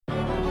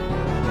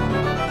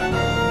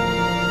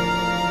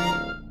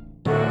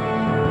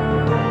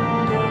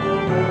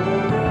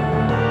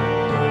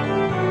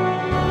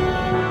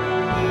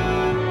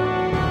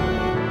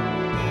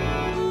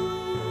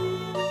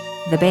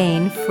the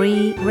Bane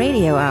Free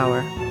Radio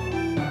Hour.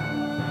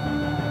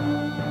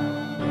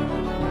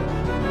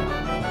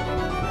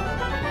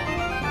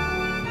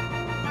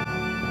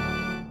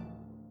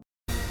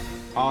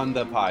 On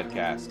the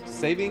podcast,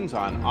 savings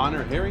on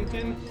Honor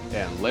Harrington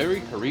and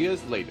Larry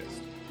Correia's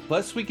latest.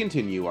 Plus, we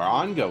continue our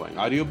ongoing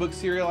audiobook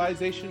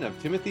serialization of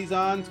Timothy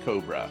Zahn's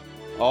Cobra.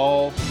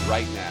 All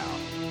right now.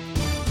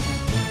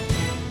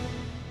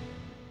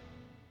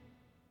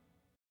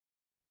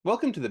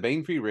 Welcome to the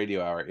Bane Free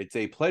Radio Hour. It's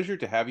a pleasure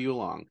to have you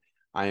along.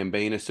 I am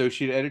Bane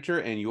Associate Editor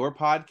and your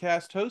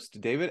podcast host,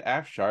 David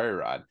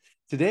Afsharirad.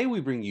 Today, we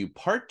bring you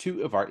part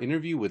 2 of our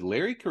interview with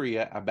Larry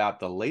Correia about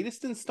the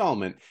latest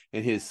installment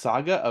in his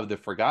Saga of the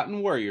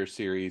Forgotten Warrior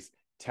series,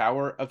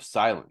 Tower of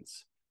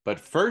Silence. But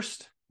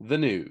first, the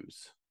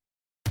news.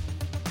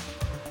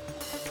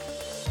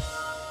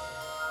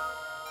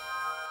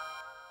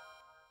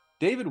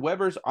 David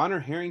Weber's Honor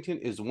Harrington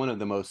is one of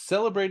the most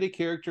celebrated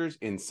characters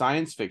in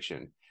science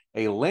fiction,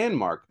 a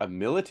landmark of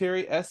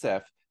military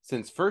SF.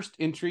 Since first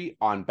entry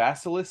on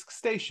Basilisk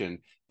Station,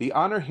 the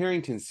Honor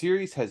Harrington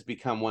series has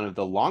become one of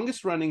the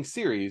longest-running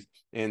series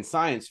in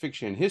science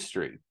fiction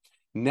history.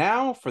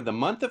 Now, for the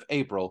month of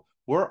April,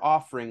 we're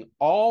offering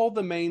all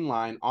the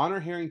mainline Honor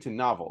Harrington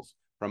novels,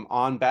 from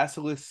On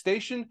Basilisk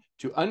Station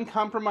to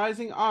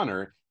Uncompromising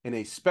Honor, in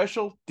a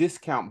special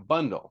discount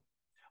bundle.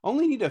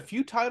 Only need a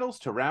few titles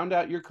to round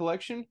out your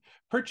collection?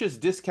 Purchase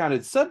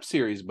discounted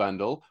sub-series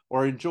bundle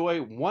or enjoy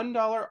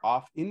 $1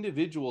 off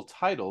individual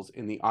titles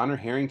in the Honor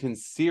Harrington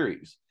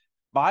series.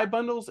 Buy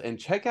bundles and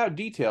check out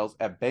details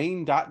at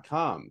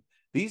Bane.com.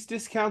 These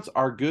discounts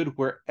are good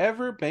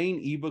wherever Bane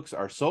ebooks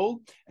are sold,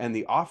 and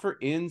the offer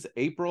ends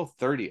April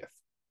 30th.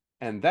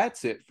 And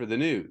that's it for the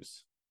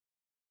news.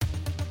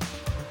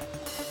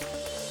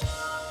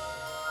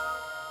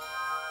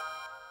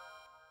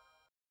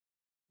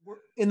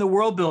 In the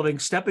world building,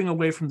 stepping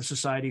away from the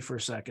society for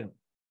a second,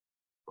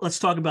 let's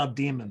talk about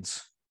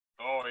demons.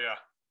 Oh yeah.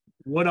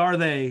 What are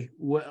they?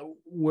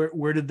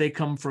 Where did they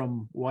come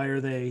from? Why are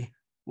they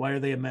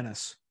a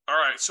menace? All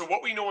right. So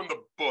what we know in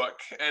the book,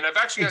 and I've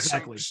actually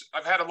had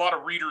I've had a lot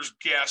of readers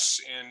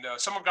guess, and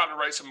some have gotten it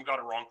right, some have got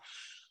it wrong.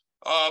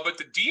 But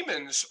the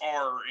demons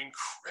are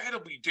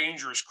incredibly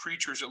dangerous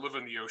creatures that live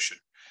in the ocean,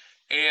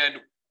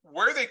 and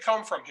where they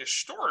come from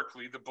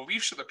historically, the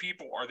beliefs of the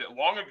people are that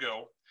long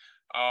ago,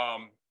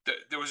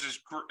 there was this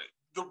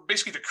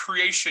basically the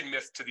creation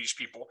myth to these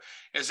people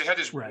is they had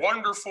this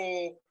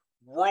wonderful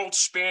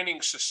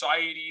world-spanning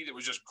society that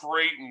was just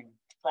great and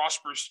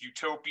prosperous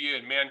utopia,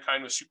 and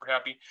mankind was super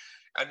happy.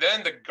 And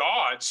then the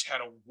gods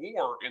had a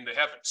war in the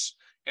heavens,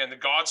 and the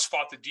gods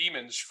fought the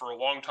demons for a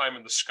long time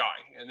in the sky.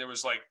 And there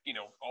was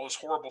all this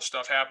horrible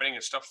stuff happening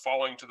and stuff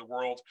falling to the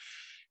world.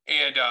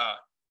 And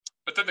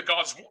but then the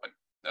gods won.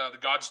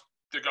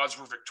 The gods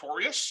were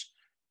victorious,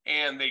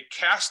 and they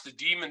cast the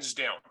demons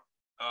down.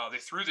 They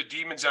threw the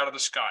demons out of the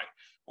sky.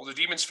 Well, the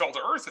demons fell to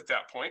earth at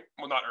that point.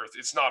 Well, not earth.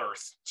 It's not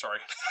earth. Sorry.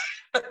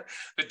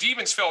 The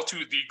demons fell to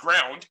the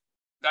ground.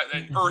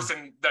 Earth,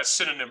 and that's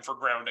synonym for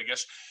ground, I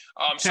guess.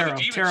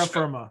 Terra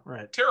firma,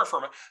 right? Terra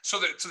firma. So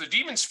the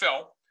demons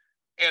fell,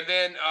 and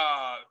then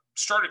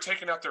started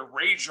taking out their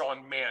rage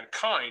on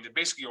mankind, and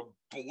basically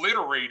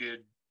obliterated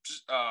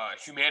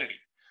humanity.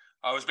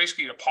 It was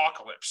basically an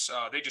apocalypse.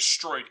 They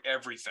destroyed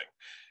everything,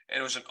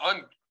 and it was an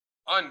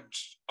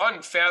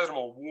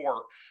unfathomable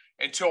war.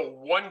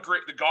 Until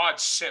the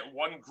gods sent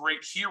one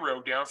great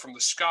hero down from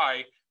the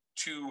sky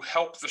to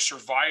help the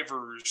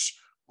survivors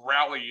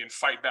rally and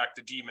fight back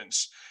the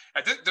demons.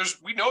 And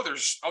we know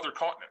there's other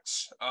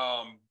continents,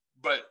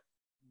 but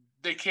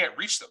they can't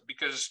reach them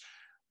because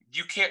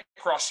you can't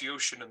cross the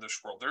ocean in this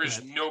world. There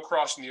is no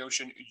crossing the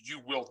ocean. You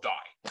will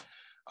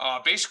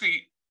die.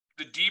 Basically,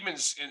 the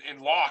demons in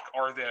Locke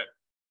are that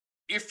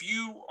if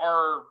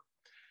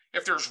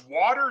there's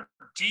water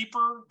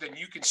deeper than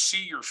you can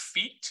see your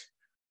feet,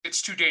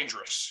 it's too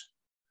dangerous.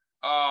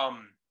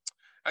 And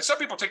some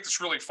people take this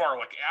really far.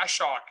 Like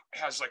Ashok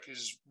has like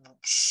his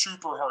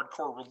super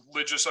hardcore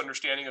religious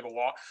understanding of the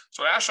law.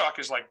 So Ashok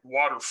is like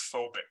water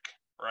phobic,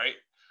 right?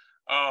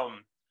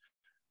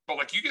 But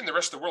like you get in the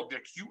rest of the world,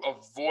 like you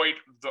avoid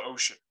the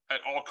ocean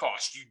at all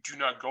costs. You do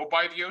not go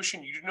by the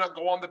ocean. You do not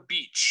go on the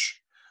beach.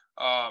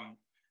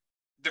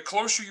 The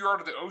closer you are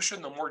to the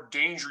ocean, the more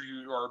danger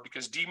you are,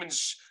 because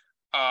demons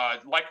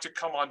like to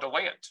come onto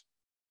land,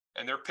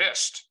 and they're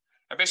pissed.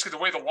 And basically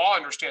the way the law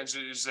understands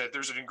it is that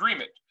there's an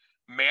agreement.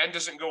 Man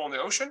doesn't go on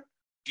the ocean.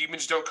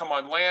 Demons don't come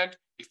on land.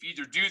 If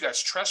either do,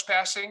 that's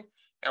trespassing,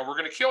 and we're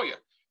going to kill you.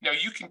 Now,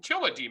 you can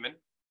kill a demon,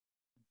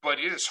 but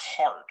it is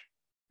hard.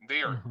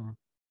 They are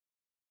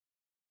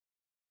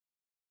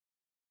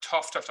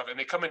tough. And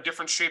they come in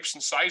different shapes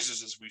and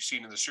sizes, as we've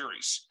seen in the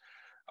series.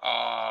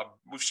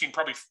 We've seen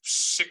probably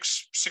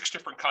six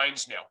different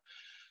kinds now.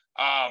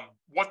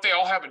 What they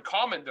all have in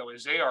common, though,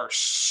 is they are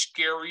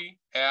scary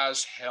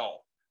as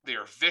hell. They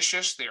are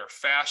vicious, they are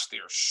fast, they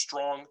are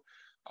strong,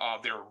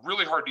 they're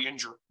really hard to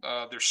injure.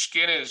 Their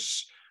skin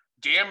is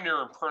damn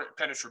near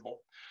impenetrable.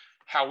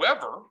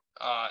 However,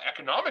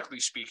 economically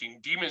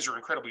speaking, demons are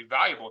incredibly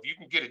valuable. If you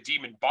can get a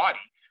demon body,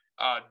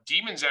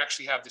 demons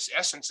actually have this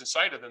essence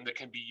inside of them that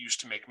can be used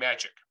to make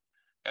magic.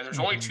 And there's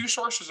only two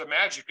sources of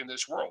magic in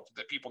this world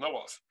that people know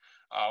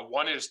of.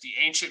 One is the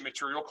ancient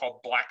material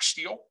called black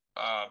steel,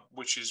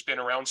 which has been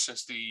around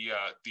since the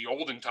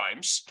olden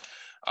times.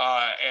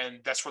 And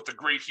that's what the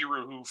great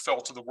hero who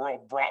fell to the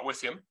world brought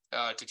with him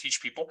to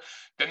teach people.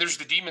 Then there's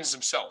the demons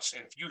themselves.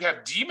 And if you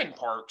have demon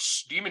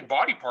parts, demon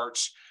body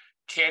parts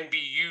can be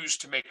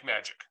used to make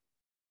magic.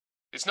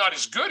 It's not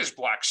as good as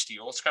black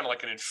steel. It's kind of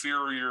like an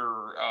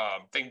inferior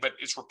thing, but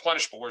it's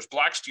replenishable. Whereas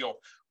black steel,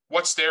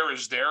 what's there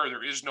is there.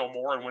 There is no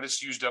more. And when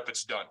it's used up,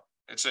 it's done.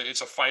 It's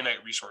a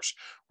finite resource.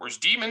 Whereas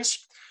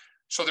demons,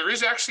 so there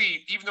is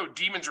actually, even though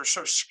demons are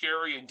so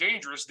scary and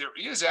dangerous, there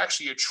is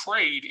actually a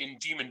trade in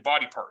demon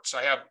body parts.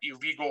 I have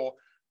illegal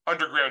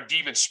underground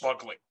demon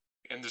smuggling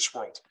in this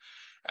world.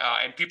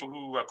 And people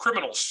who,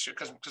 criminals,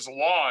 because the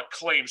law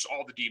claims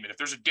all the demon. If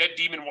there's a dead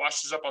demon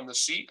washes up on the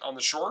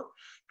shore,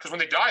 because when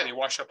they die, they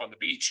wash up on the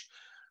beach.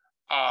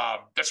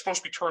 That's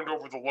supposed to be turned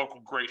over to the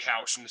local great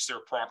house, and it's their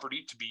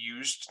property to be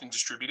used and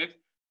distributed.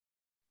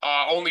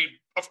 Only,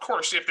 of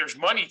course, if there's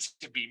money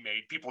to be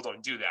made, people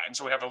don't do that. And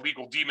so we have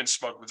illegal demon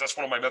smugglers. That's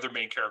one of my other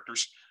main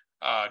characters,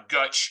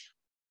 Gutch.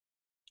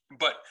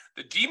 But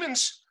the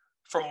demons,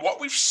 from what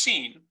we've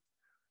seen,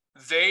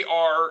 they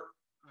are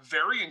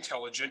very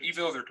intelligent,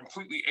 even though they're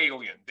completely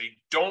alien.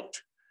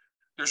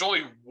 There's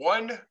only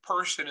one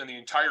person in the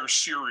entire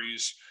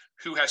series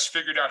who has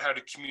figured out how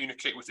to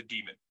communicate with a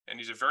demon. And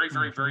he's a very,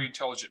 very, very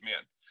intelligent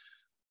man.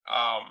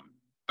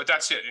 But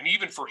that's it. And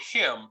even for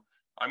him,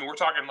 I mean, we're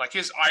talking like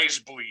his eyes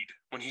bleed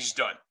when he's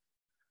done.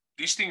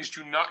 These things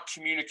do not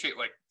communicate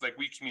like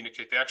we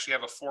communicate. They actually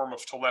have a form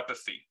of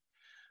telepathy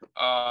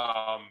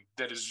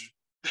that is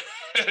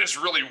is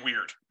really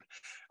weird.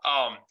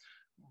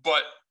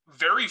 But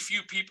very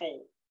few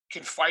people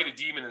can fight a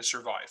demon and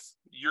survive.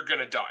 You're going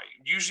to die.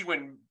 Usually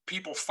when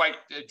people fight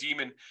a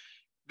demon,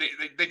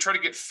 they try to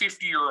get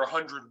 50 or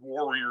 100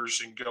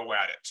 warriors and go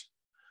at it.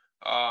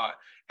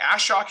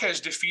 Ashok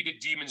has defeated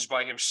demons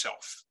by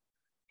himself.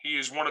 He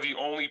is one of the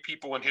only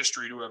people in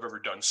history to have ever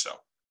done so.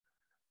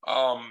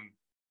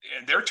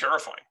 And they're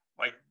terrifying.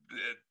 Like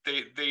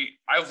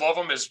I love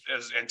them as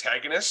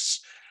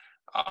antagonists.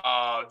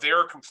 They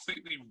are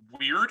completely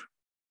weird.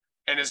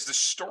 And as the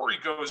story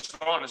goes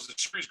on, as the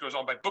series goes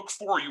on, by book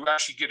 4, you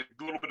actually get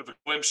a little bit of a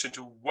glimpse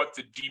into what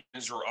the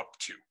demons are up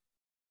to.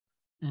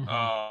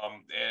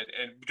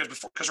 And because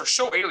they're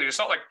so alien, it's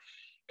not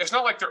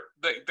like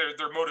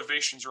their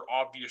motivations are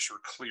obvious or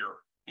clear,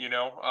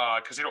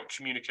 because they don't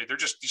communicate. They're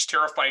just these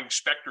terrifying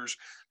specters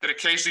that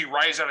occasionally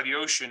rise out of the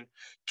ocean,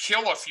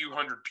 kill a few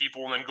hundred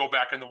people, and then go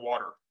back in the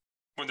water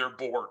when they're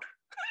bored.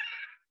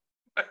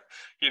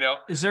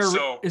 Is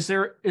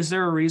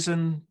there a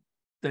reason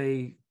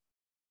they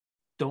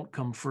don't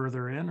come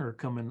further in or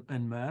come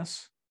in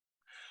mass?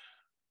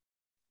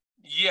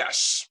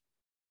 Yes.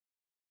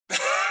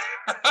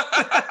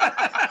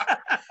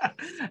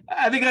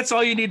 I think that's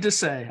all you need to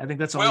say. I think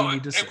that's all you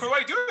need to say. And what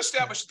I do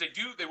establish that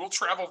they will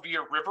travel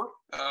via river,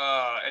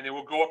 and they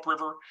will go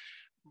upriver,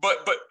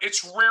 but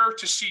it's rare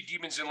to see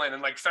demons inland.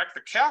 And in fact,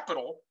 the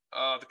capital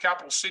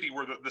city,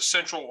 where the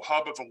central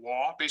hub of the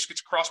law, basically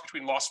it's a cross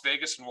between Las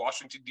Vegas and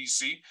Washington,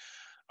 D.C.,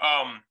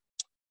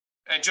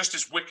 and just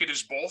as wicked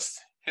as both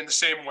in the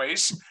same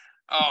ways.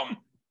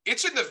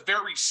 It's in the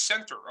very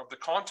center of the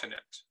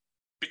continent,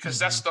 because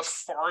that's the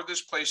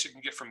farthest place you can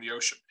get from the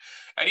ocean.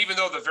 And even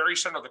though the very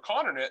center of the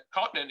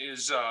continent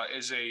is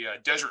a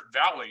desert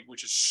valley,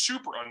 which is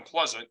super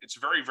unpleasant, it's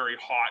very, very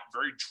hot,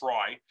 very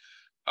dry.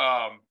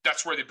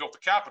 That's where they built the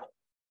capital.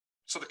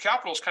 So the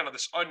capital is kind of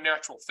this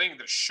unnatural thing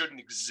that shouldn't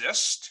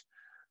exist.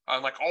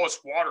 All its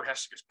water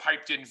has to get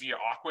piped in via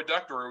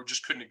aqueduct, or it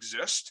just couldn't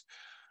exist.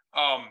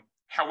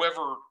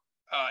 However,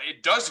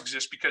 it does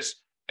exist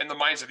because in the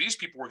minds of these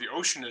people, where the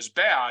ocean is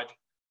bad,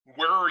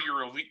 where are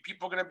your elite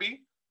people going to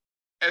be?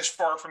 As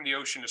far from the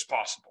ocean as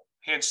possible.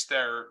 Hence,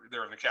 they're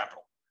in the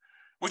capital.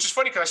 Which is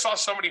funny, because I saw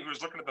somebody who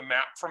was looking at the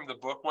map from the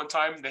book one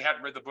time, and they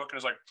hadn't read the book, and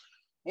was like,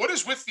 what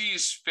is with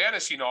these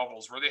fantasy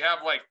novels where they have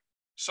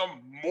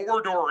some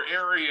Mordor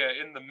area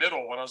in the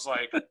middle? And I was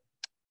like,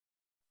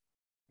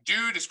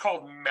 dude, it's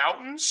called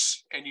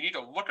mountains, and you need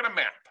to look at a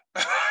map.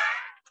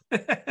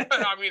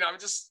 I mean, I'm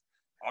just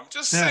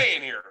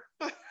saying here.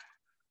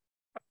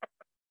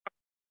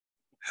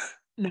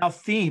 Now,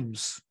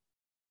 themes.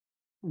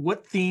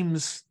 What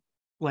themes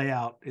play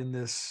out in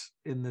this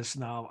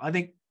novel? I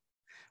think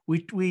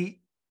we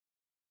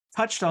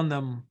touched on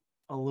them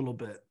a little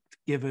bit,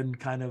 given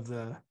kind of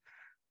the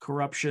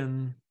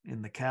corruption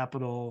in the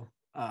capital,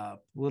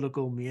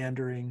 political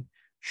meandering,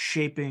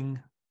 shaping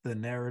the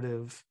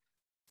narrative,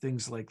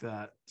 things like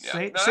that.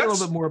 Yeah, say a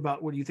little bit more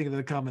about what you think of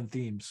the common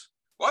themes.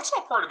 Well, that's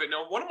all part of it.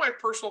 Now, one of my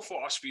personal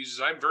philosophies is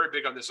I'm very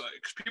big on this,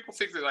 because people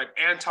think that I'm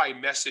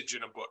anti-message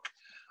in a book.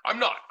 I'm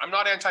not. I'm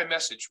not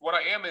anti-message. What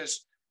I am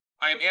is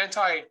I am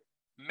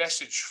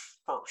anti-message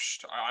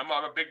first. I'm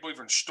a big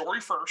believer in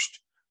story first,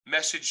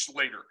 message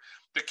later.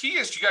 The key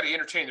is you got to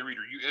entertain the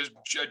reader. As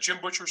Jim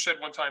Butcher said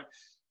one time,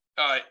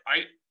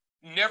 I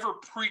never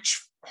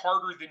preach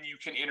harder than you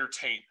can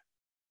entertain.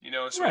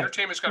 So Right,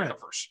 entertainment's got to come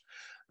first.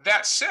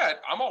 That said,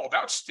 I'm all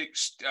about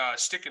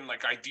sticking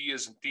like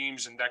ideas and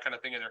themes and that kind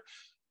of thing in there.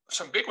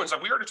 Some big ones,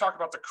 like we already talked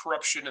about the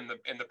corruption and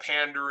the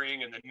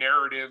pandering and the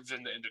narrative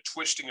and the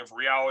twisting of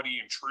reality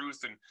and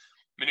truth and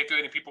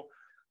manipulating people.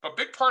 But a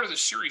big part of the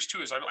series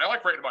too is I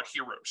like writing about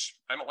heroes.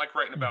 I don't like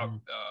writing about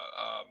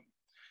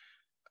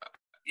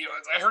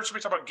I heard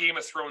somebody talk about Game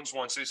of Thrones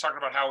once. They was talking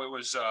about how it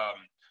was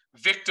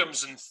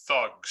victims and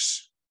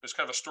thugs. It's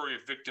kind of a story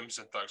of victims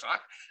and thugs.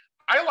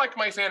 I like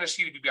my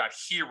fantasy to be about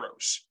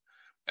heroes,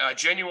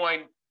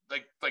 genuine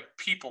like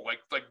people, like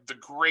the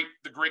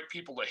great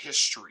people of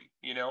history,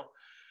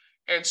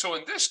 And so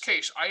in this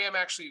case, I am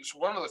actually, so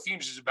one of the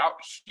themes is about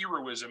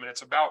heroism, and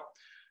it's about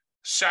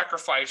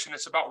sacrifice, and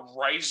it's about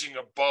rising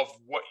above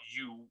what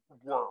you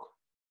were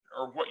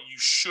or what you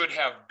should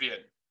have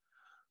been.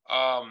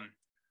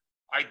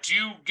 I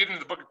do get into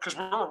the book because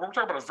we're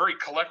talking about a very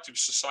collective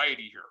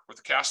society here with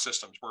the caste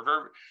systems.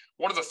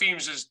 One of the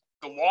themes is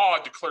the law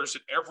declares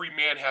that every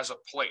man has a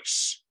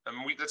place. I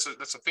mean, that's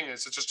a thing.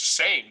 It's just a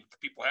saying that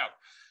people have,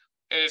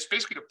 and it's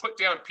basically to put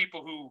down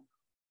people who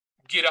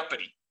get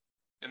uppity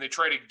and they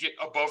try to get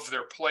above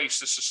their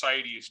place that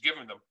society has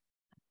given them.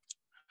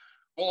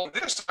 Well, in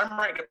this, I'm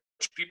writing a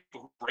bunch of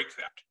people who break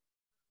that,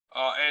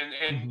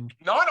 and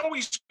not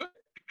always good,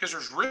 because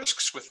there's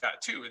risks with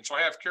that too. And so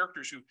I have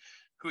characters who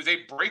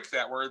they break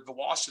that, where the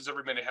law says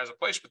every man has a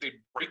place, but they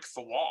break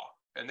the law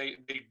and they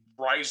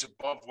rise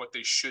above what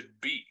they should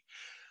be.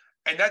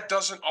 And that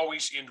doesn't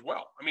always end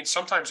well. I mean,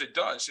 sometimes it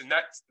does. And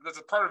that's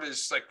a part of it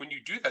is like when you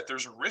do that,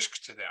 there's a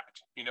risk to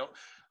that,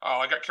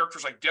 I got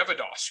characters like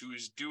Devadas, who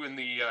is doing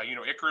the,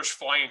 Icarus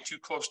flying too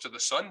close to the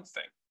sun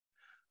thing.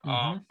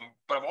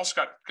 But I've also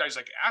got guys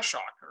like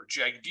Ashok or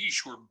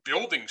Jagdish who are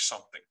building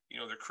something.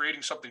 They're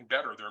creating something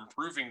better. They're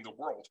improving the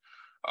world.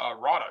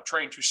 Radha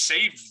trying to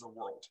save the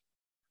world,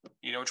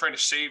 trying to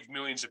save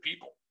millions of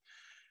people.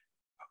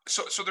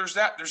 So there's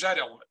that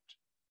element.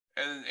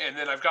 And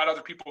then I've got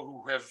other people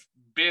who have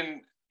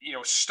been,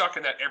 stuck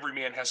in that every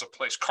man has a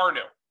place.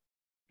 Carno,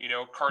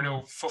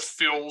 Carno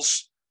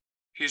fulfills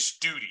his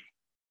duty,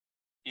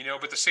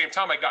 but at the same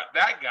time, I got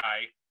that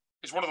guy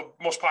is one of the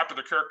most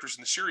popular characters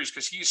in the series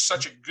because he is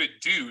such a good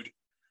dude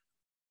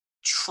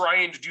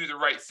trying to do the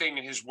right thing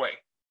in his way,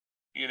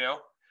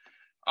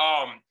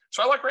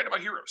 So I like writing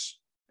about heroes,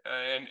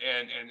 and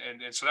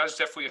so that's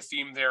definitely a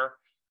theme there.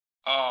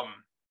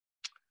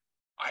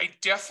 I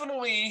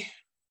definitely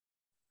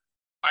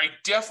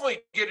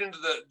get into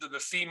the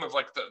theme of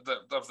like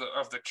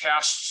the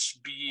castes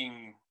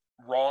being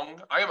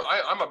wrong.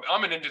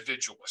 I'm an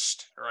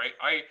individualist, right?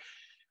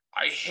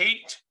 I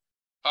hate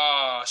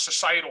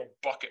societal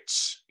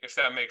buckets, if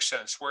that makes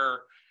sense,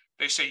 where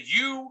they say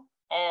you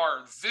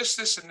are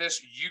this, and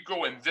this, you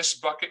go in this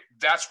bucket,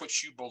 that's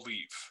what you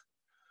believe.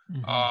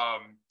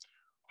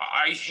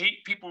 I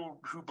hate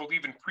people who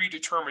believe in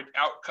predetermined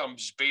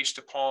outcomes based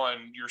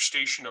upon your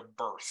station of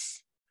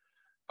birth.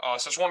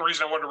 So that's one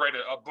reason I wanted to write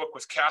a book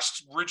with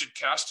rigid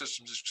caste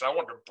systems, is because I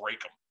wanted to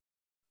break them.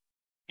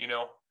 And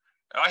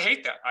I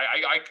hate that.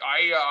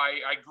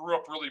 I grew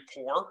up really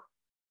poor.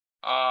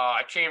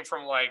 I came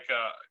from like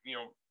a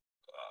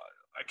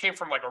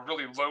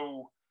really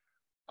low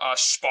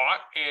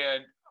spot,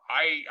 and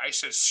I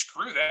said,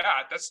 screw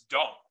that. That's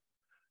dumb.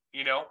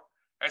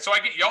 And so I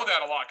get yelled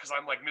at a lot because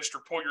I'm like, Mr.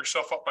 Pull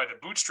yourself up by the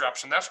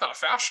bootstraps, and that's not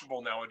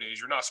fashionable nowadays.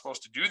 You're not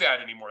supposed to do that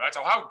anymore. That's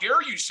how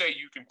dare you say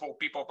you can pull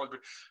people up,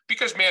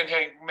 because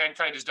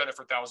mankind has done it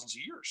for thousands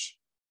of years.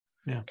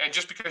 Yeah. And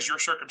just because your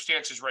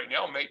circumstances right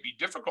now might be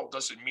difficult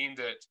doesn't mean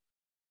that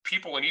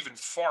people in even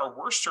far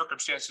worse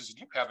circumstances than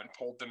you haven't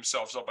pulled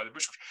themselves up by the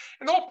bootstraps.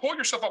 And the whole pull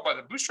yourself up by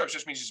the bootstraps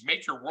just means just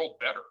make your world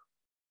better.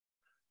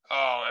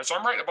 And so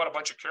I'm writing about a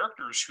bunch of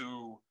characters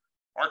who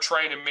are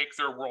trying to make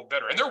their world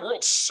better, and their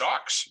world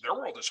sucks. Their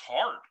world is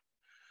hard.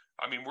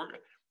 I mean,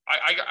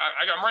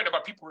 I'm writing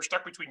about people who are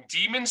stuck between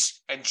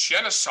demons and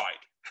genocide.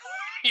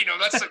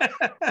 That's like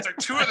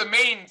two of the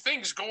main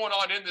things going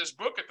on in this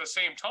book at the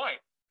same time.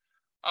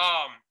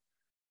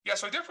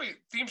 So definitely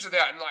themes of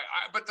that, and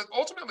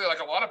ultimately,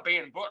 like a lot of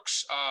Baen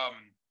books, I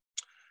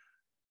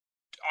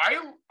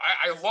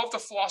love the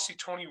philosophy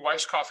Toni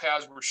Weisskopf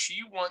has, where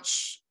she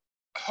wants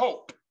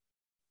hope.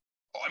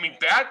 I mean,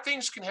 bad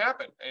things can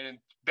happen, and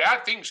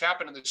bad things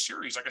happen in this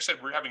series. Like I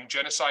said, we're having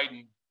genocide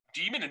and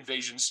demon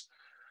invasions,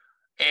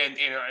 and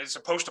it's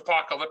a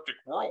post-apocalyptic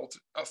world,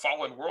 a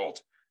fallen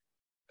world,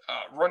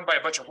 run by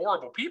a bunch of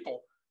horrible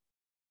people.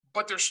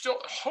 But there's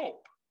still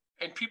hope,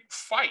 and people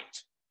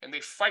fight, and they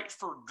fight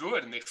for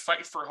good, and they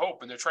fight for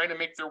hope, and they're trying to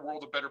make their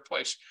world a better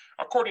place.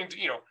 According to,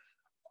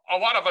 a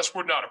lot of us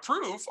would not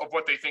approve of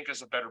what they think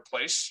is a better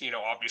place,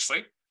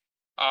 obviously.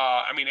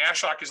 I mean,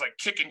 Ashok is like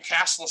kicking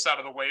Castless out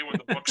of the way when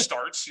the book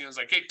starts. It's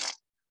like, hey,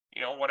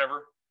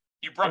 whatever.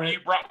 You brought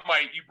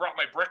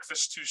my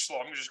breakfast too slow.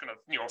 I'm just gonna,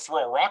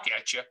 throw a rock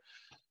at you.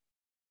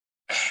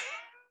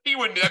 He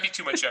wouldn't. That'd be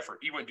too much effort.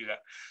 He wouldn't do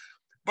that.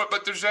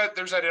 But there's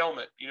that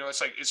element.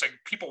 It's like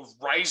people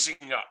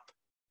rising up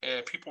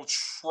and people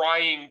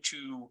trying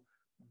to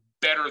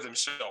better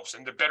themselves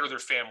and to better their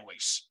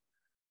families.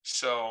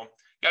 So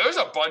Yeah, there's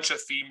a bunch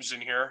of themes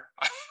in here.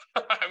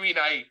 I mean,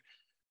 I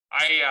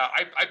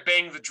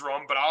bang the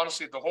drum, but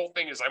honestly, the whole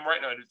thing is I'm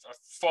writing a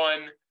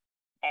fun,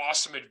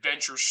 awesome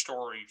adventure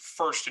story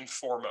first and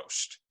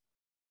foremost.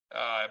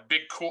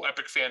 Big, cool,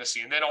 epic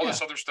fantasy, and then all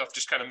this other stuff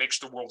just kind of makes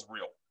the world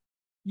real.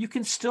 You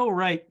can still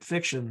write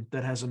fiction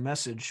that has a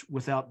message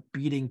without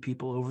beating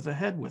people over the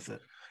head with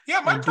it.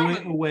 Yeah, doing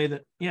it in a way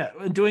that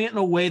doing it in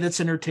a way that's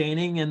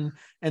entertaining, and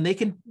they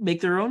can make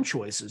their own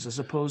choices as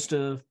opposed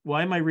to,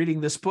 why am I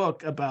reading this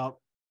book about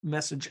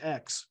message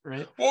X,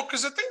 right? Well,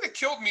 because the thing that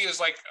killed me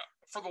is, like,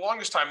 for the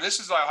longest time, this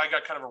is how I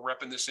got kind of a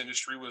rep in this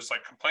industry, was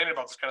like complaining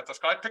about this kind of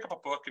stuff. I'd pick up a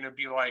book and it'd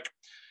be like,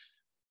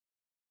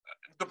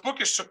 the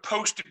book is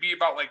supposed to be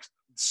about like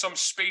some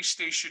space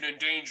station in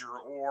danger,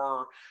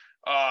 or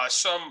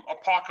some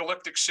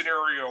apocalyptic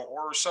scenario,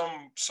 or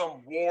some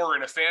war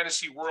in a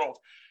fantasy world.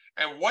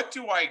 And what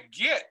do I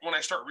get when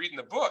I start reading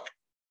the book?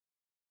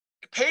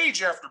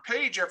 Page after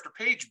page after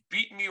page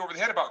beating me over the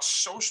head about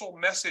social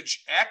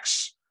message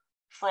X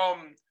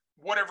from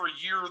whatever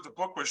year the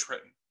book was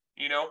written.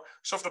 You know,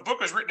 so if the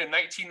book was written in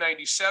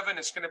 1997,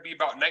 it's going to be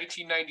about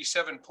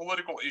 1997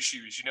 political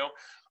issues. You know,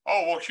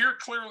 oh well, here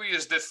clearly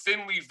is the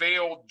thinly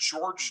veiled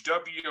George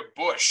W.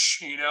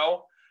 Bush. You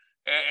know,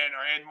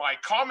 and my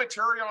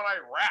commentary on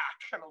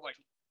Iraq, and I'm like,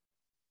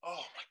 oh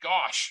my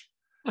gosh,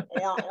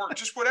 or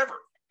just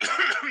whatever.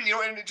 You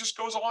know, and it just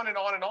goes on and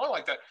on and on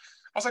like that.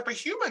 I was like, but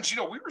humans, you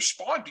know, we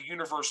respond to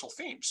universal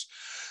themes.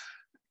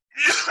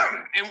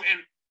 and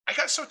I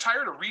got so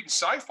tired of reading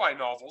sci-fi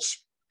novels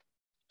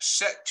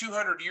set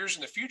 200 years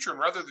in the future, and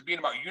rather than being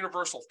about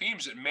universal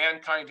themes that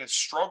mankind has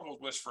struggled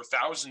with for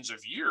thousands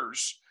of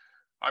years.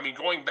 I mean,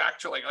 going back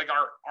to like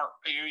our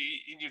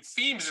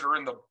themes that are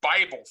in the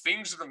Bible,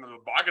 things that are in the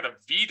Bhagavad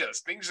Gita,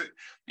 things that,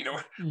 you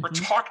know, were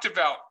talked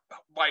about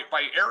by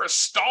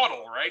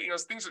Aristotle, right? You know,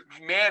 things that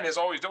man has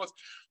always dealt with.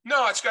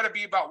 No, it's got to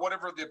be about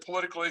whatever the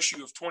political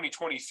issue of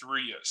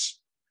 2023 is,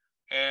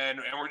 and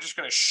we're just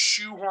going to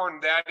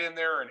shoehorn that in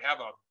there and have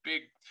a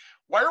big.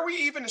 Why are we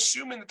even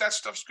assuming that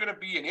stuff's going to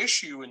be an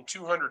issue in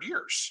 200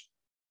 years?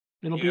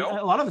 It'll be, a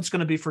lot of it's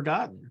going to be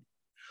forgotten.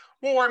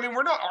 Well, I mean,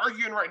 we're not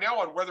arguing right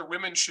now on whether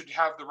women should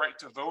have the right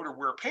to vote or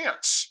wear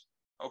pants.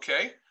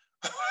 Okay.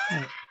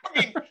 I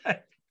mean,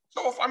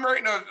 so if I'm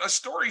writing a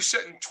story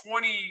set in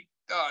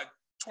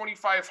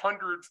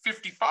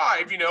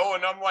 2555, you know,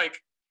 and I'm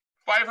like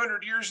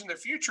 500 years in the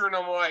future, and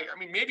I'm like, I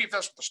mean, maybe if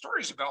that's what the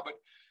story's about, but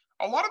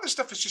a lot of this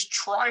stuff is just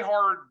try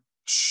hard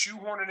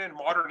shoehorning in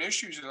modern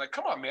issues. And like,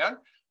 come on, man.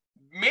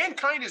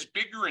 Mankind is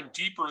bigger and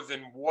deeper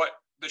than what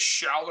the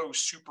shallow,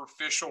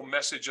 superficial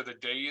message of the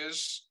day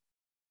is.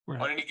 Right.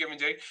 On any given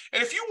day.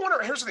 And if you want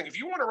to, here's the thing, if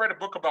you want to write a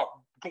book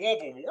about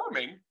global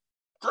warming,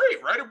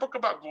 great, write a book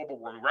about global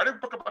warming, write a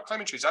book about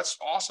climate change. That's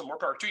awesome, more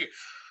power to you.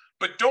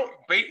 But don't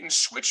bait and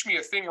switch me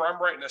a thing where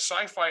I'm writing a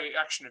sci-fi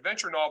action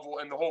adventure novel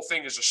and the whole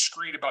thing is a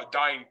screed about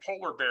dying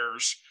polar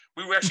bears.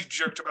 We actually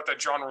joked about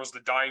that genre was the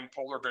dying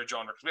polar bear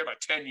genre, because we had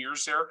about 10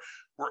 years there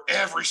where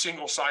every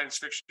single science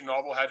fiction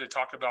novel had to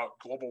talk about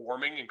global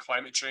warming and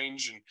climate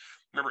change. And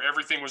remember,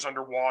 everything was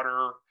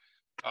underwater.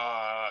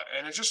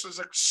 And it just was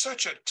like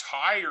such a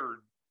tired,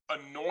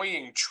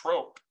 annoying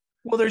trope.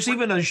 Well, there's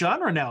even a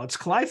genre now. It's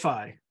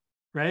cli-fi,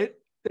 right?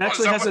 It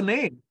actually has a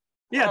name.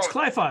 Yeah, it's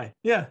cli-fi.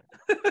 Yeah.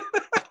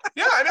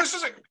 Yeah, and it's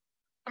just like,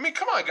 I mean,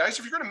 come on, guys.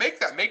 If you're going to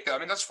make that. I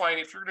mean, that's fine.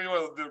 If you're going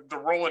to do the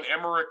Roland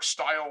Emmerich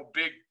style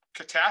big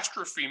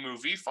catastrophe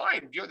movie,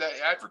 fine.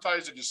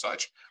 Advertise it as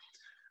such.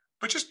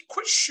 But just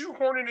quit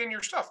shoehorning in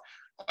your stuff.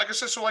 Like I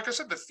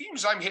said, the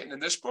themes I'm hitting in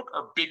this book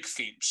are big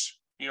themes.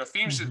 You know,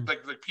 themes that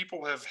like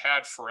people have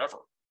had forever.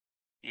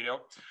 You know,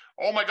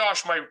 oh my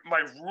gosh, my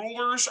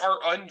rulers are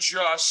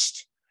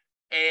unjust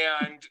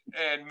and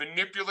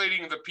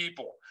manipulating the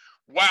people.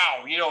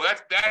 Wow, you know,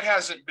 that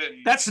hasn't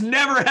been. That's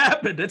never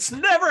happened. It's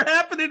never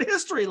happened in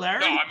history, Larry.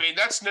 No, I mean,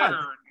 that's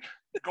never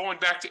going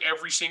back to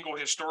every single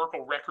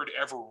historical record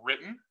ever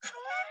written.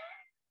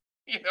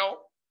 You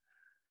know,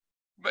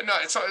 but no,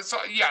 it's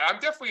yeah,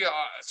 I'm definitely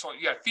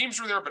themes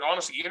are there, but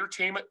honestly,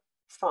 entertainment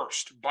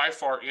first, by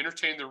far,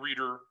 entertain the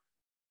reader.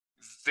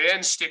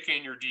 Then stick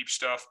in your deep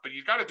stuff, but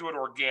you've got to do it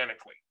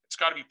organically. It's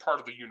got to be part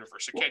of the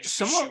universe. It can't just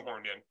be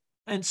shoehorned in.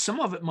 And some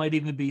of it might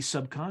even be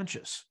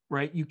subconscious,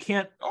 right? You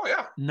can't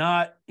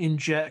not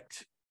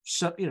inject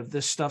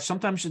this stuff.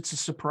 Sometimes it's a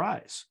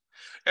surprise.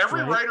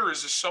 Every writer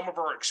is a sum of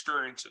our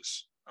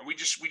experiences. And we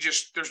just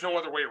there's no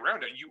other way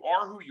around it. You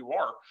are who you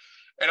are.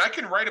 And I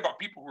can write about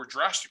people who are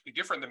drastically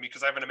different than me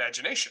because I have an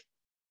imagination.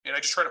 And I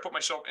just try to put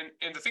myself in.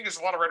 And the thing is,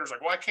 a lot of writers are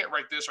like, well, I can't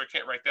write this or I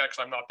can't write that because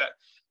I'm not that.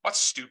 That's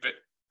stupid.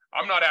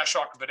 I'm not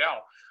Ashok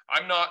Vidal.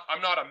 I'm not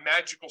a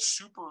magical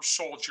super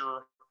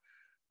soldier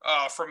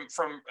from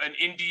an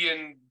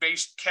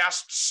Indian-based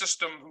caste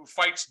system who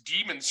fights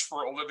demons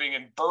for a living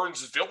and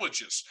burns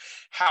villages.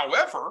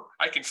 However,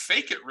 I can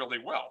fake it really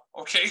well.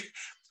 Okay,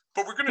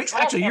 but we're going to draw.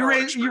 Actually, you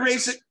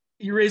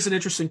raise an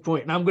interesting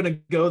point, and I'm going to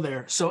go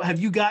there. So, have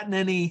you gotten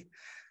any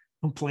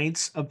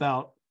complaints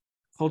about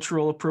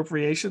cultural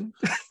appropriation?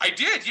 I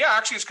did. Yeah,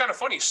 actually, it's kind of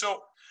funny.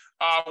 So.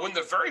 When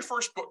the very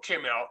first book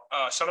came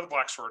out, Son of the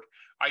Black Sword,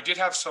 I did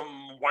have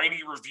some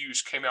whiny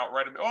reviews came out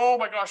right. Oh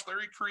my gosh,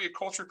 Larry Correia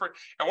culture.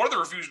 And one of the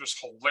reviews was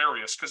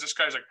hilarious because this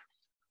guy's like,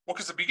 well,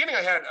 because the beginning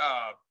I had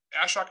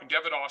Ashok and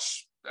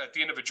Devados at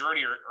the end of a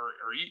journey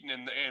are eaten,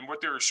 and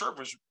what they were served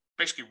was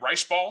basically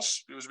rice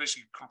balls. It was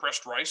basically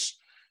compressed rice,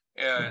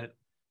 and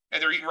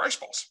they're eating rice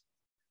balls.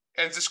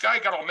 And this guy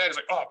got all mad. He's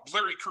like, "Oh,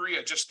 Larry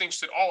Correia just thinks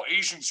that all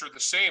Asians are the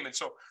same, and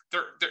so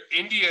they're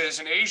India is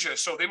in Asia,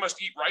 so they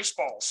must eat rice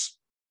balls."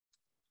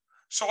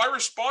 So I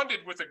responded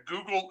with a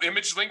Google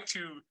image link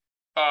to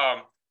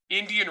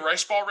Indian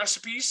rice ball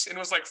recipes, and it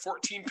was like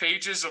 14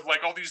 pages of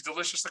like all these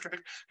delicious looking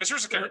things. Because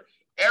here's the kicker: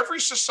 every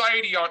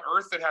society on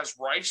Earth that has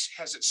rice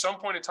has at some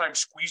point in time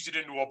squeezed it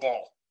into a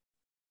ball.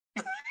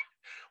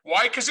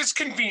 Why? Because it's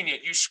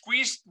convenient. You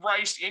squeeze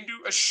rice into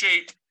a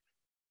shape,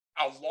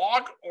 a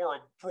log or a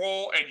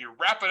bowl, and you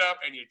wrap it up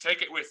and you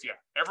take it with you.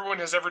 Everyone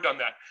has ever done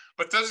that.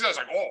 But this guy's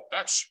like, oh,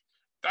 that's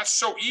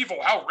so evil.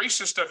 How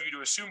racist of you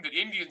to assume that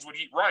Indians would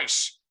eat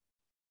rice.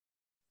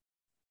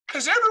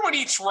 Because everyone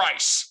eats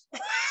rice. I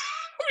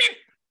mean,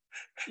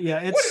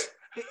 yeah,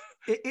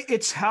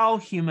 it's how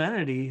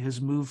humanity has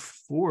moved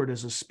forward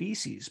as a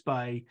species,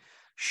 by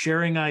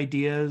sharing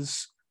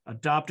ideas,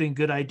 adopting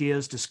good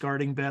ideas,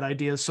 discarding bad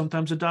ideas,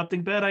 sometimes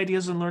adopting bad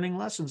ideas and learning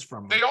lessons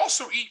from them. They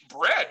also eat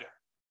bread.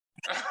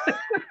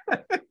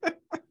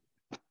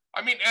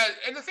 I mean,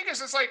 and the thing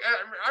is, it's like,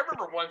 I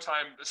remember one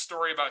time a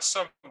story about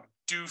some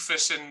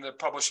doofus in the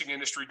publishing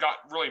industry got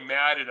really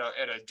mad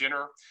at a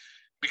dinner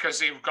because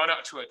they've gone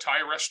out to a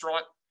Thai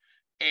restaurant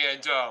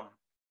and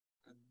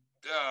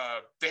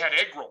they had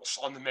egg rolls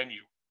on the menu.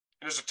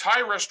 And there's a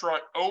Thai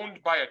restaurant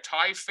owned by a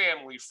Thai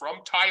family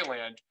from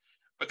Thailand,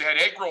 but they had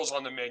egg rolls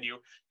on the menu.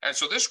 And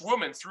so this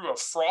woman threw a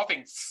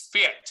frothing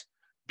fit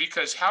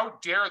because how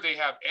dare they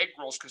have egg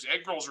rolls, because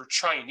egg rolls are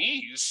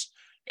Chinese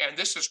and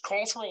this is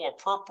cultural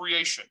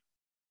appropriation.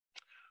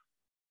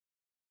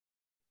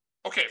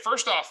 Okay,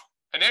 first off,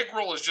 an egg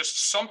roll is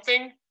just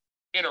something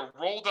in a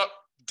rolled up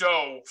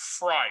dough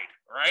fried,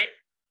 right?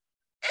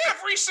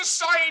 Every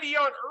society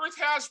on Earth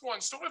has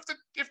one. So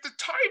if the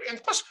Thai,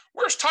 and plus,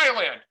 where's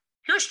Thailand?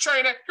 Here's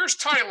China, here's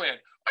Thailand.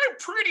 I'm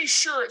pretty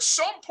sure at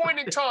some point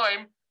in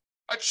time,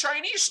 a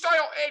Chinese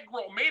style egg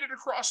roll made it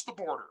across the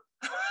border.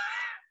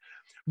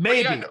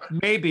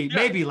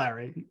 Maybe,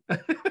 Larry.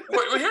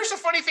 Well, here's the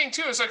funny thing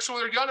too, is like, so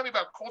they're yelling at me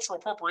about cultural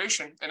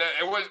appropriation, and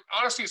it was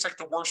honestly, it's like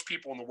the worst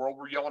people in the world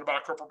were yelling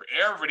about cultural.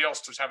 Everybody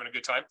else was having a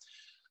good time.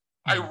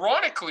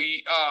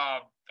 Ironically,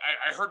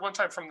 I heard one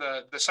time from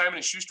the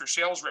Simon & Schuster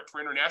sales rep for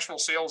international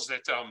sales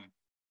that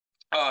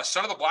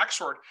Son of the Black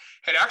Sword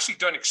had actually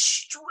done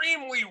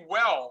extremely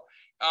well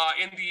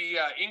in the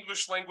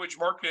English language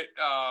market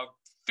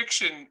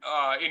fiction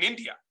in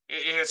India.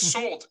 It has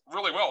sold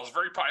really well. It's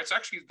very. It's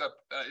actually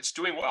it's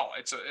doing well.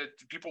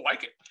 People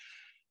like it.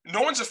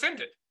 No one's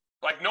offended.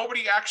 Like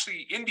nobody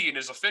actually Indian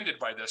is offended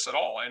by this at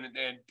all. And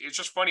it's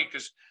just funny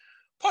because.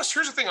 Plus,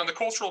 here's the thing on the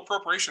cultural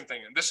appropriation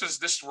thing, and this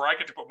is where I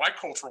get to put my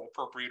cultural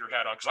appropriator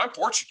hat on because I'm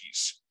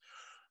Portuguese.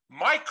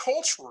 My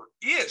culture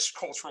is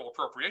cultural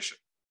appropriation.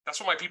 That's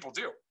what my people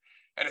do.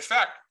 And in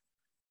fact,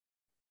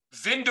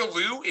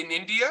 Vindaloo in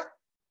India,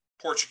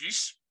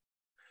 Portuguese.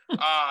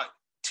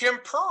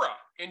 Tempura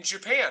in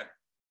Japan,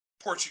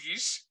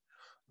 Portuguese.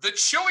 The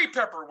chili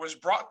pepper was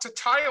brought to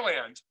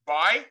Thailand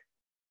by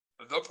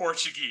the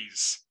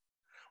Portuguese.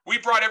 We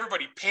brought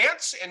everybody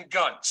pants and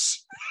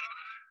guns.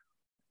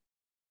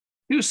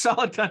 2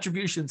 solid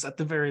contributions at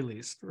the very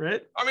least,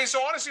 right? I mean, so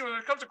honestly, when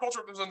it comes to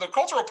the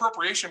cultural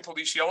appropriation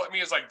police yell at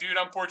me is like, dude,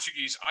 I'm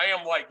Portuguese. I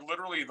am like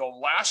literally the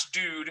last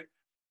dude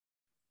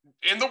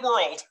in the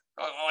world.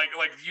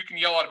 Like you can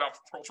yell out about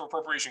cultural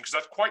appropriation because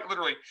that's quite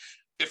literally.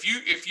 If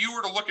you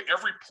were to look at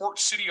every port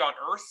city on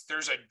Earth,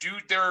 there's a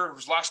dude there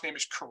whose last name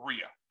is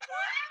Correia.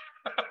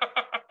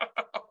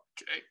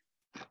 Okay.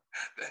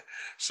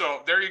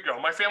 So there you go.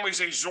 My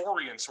family's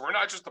Azorian, so we're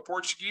not just the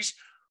Portuguese.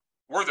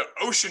 We're the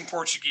ocean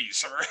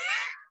Portuguese, all right?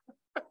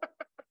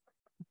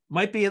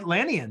 Might be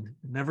Atlantean.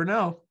 Never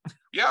know.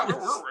 Yeah,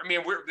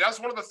 that's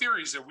one of the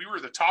theories that we were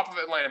the top of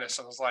Atlantis.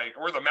 And I was like,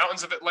 we're the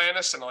mountains of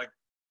Atlantis, and like,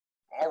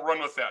 I'll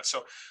run with that.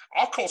 So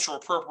I'll cultural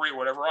appropriate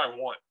whatever I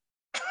want.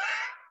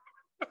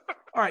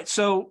 All right.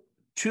 So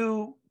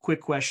 2 quick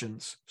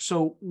questions.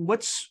 So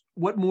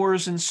what more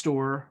is in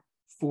store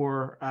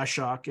for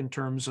Ashok in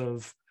terms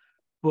of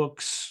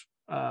books,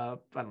 I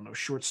don't know,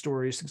 short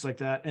stories, things like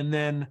that? And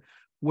then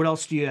what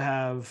else do you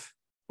have?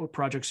 What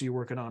projects are you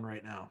working on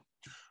right now?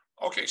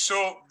 Okay,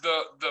 so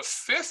the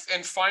 5th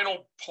and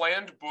final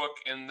planned book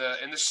in the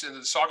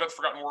Saga of the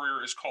Forgotten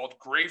Warrior is called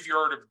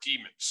Graveyard of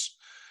Demons.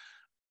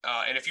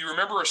 And if you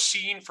remember a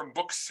scene from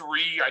book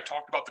 3, I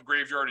talked about the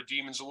Graveyard of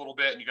Demons a little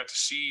bit, and you got to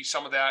see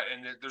some of that.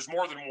 And there's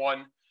more than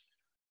one.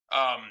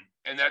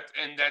 And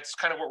that's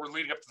kind of what we're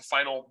leading up to the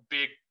final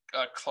big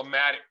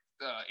climatic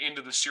end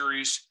of the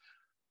series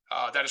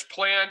that is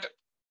planned.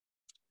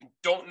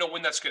 Don't know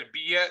when that's going to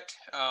be yet.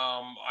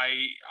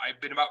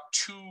 I've been about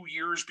 2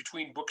 years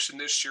between books in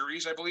this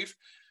series, I believe.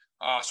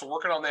 So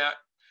working on that.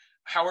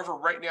 However,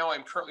 right now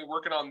I'm currently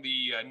working on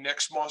the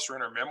next Monster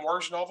Hunter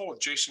Memoirs novel with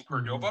Jason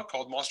Cordova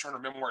called Monster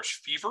Hunter Memoirs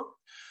Fever.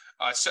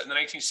 It's set in the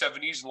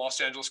 1970s in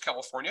Los Angeles,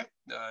 California,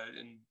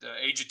 in the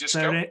age of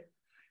disco.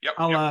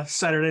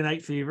 Saturday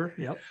Night Fever.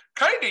 Yep.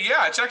 Kind of,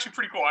 yeah. It's actually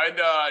pretty cool. And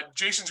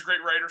Jason's a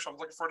great writer, so I'm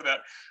looking forward to that.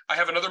 I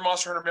have another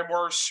Monster Hunter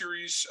Memoirs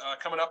series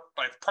coming up.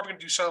 I'm probably going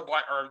to do Son of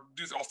Black,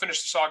 I'll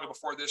finish the saga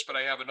before this, but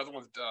I have another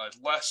one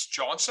with Les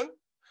Johnson.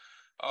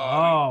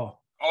 Oh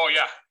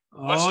yeah.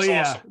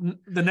 Awesome.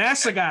 The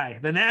NASA guy.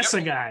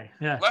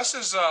 Yeah. Les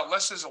is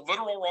a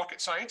literal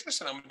rocket scientist,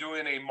 and I'm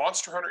doing a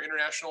Monster Hunter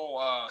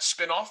International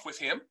spin-off with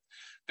him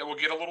that will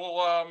get a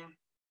little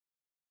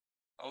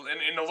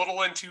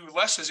into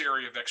Les's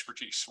area of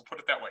expertise. We'll put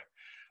it that way.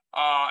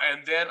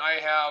 And then I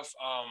have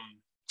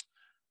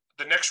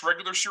the next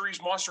regular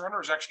series Monster Hunter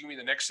is actually going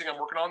to be the next thing I'm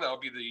working on. That'll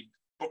be the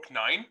book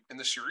 9 in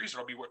the series.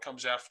 It'll be what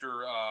comes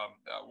after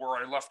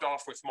where I left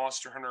off with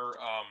Monster Hunter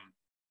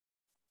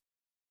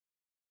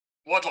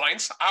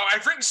Bloodlines.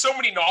 I've written so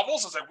many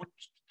novels as I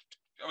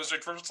was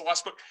like, what's the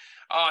last book?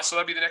 So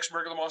that'll be the next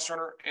regular Monster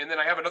Hunter. And then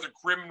I have another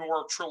Grim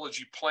Noir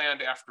trilogy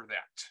planned after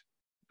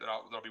that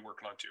I'll be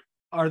working on too.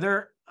 Are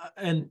there,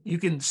 and you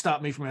can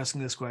stop me from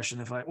asking this question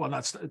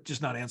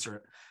not answer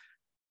it.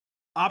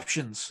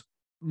 Options,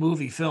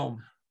 movie,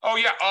 film. Oh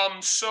yeah.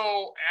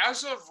 So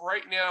as of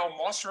right now,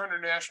 Monster Hunter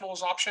International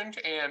is optioned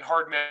and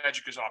Hard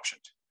Magic is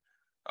optioned.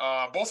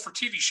 Both for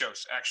TV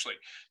shows, actually.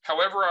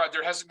 However,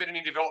 there hasn't been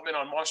any development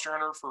on Monster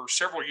Hunter for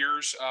several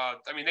years.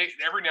 Every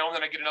now and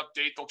then I get an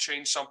update, they'll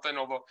change something,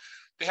 although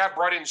they have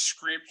brought in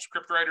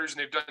script writers and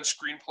they've done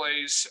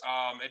screenplays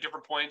at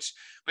different points,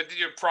 but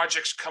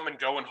projects come and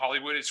go in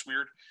Hollywood. It's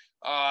weird.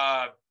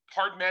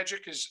 Hard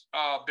Magic has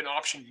been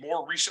optioned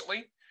more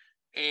recently,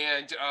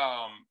 and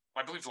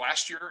I believe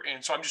last year,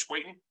 and so I'm just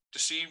waiting to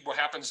see what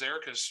happens there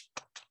because,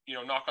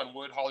 knock on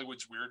wood,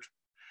 Hollywood's weird.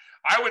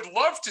 I would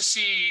love to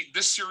see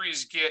this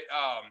series get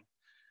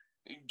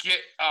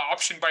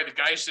optioned by the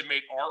guys that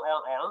made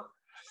RRR,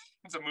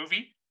 the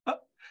movie.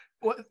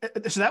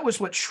 So that was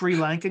what, Sri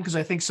Lankan? Because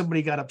I think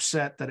somebody got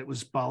upset that it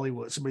was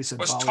Bollywood. Somebody said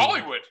it was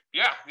Bollywood. Tollywood.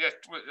 Yeah,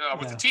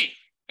 with a T.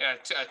 Yeah,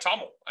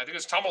 Tamil. I think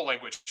it's Tamil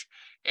language.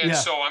 And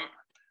so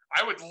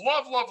I would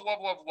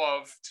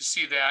love to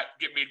see that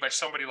get made by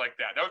somebody like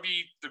that. That would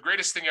be the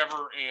greatest thing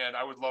ever, and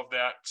I would love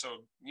that.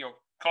 So,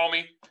 call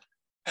me.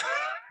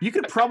 You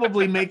could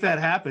probably make that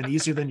happen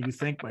easier than you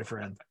think, my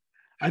friend.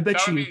 I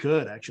bet you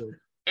could, actually.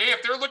 Hey,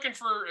 if they're looking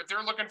for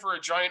a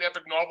giant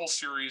epic novel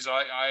series,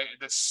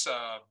 that's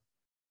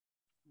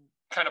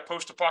kind of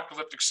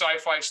post-apocalyptic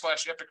sci-fi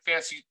 / epic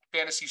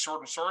fantasy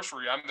sword and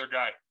sorcery, I'm their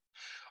guy.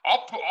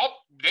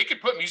 They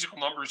could put musical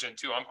numbers in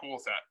too. I'm cool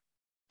with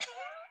that.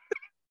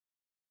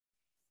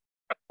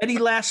 Any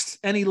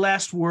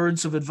last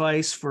words of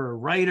advice for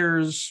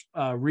writers,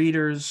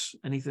 readers,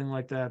 anything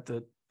like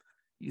that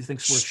you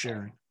think's worth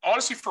sharing?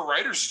 Honestly, for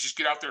writers, just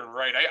get out there and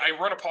write. I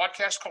run a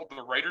podcast called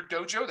The Writer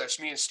Dojo. That's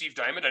me and Steve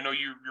Diamond. I know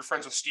you're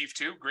friends with Steve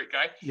too. Great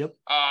guy. Yep.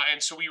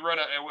 And so we run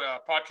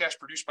a podcast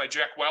produced by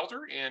Jack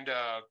Wilder, and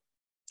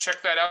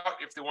check that out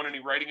if they want any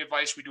writing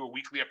advice. We do a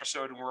weekly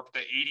episode, and we're up to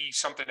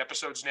 80-something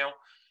episodes now.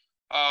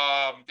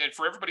 And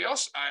for everybody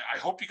else, I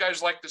hope you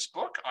guys like this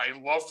book. I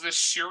love this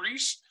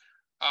series.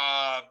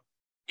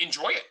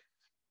 Enjoy it.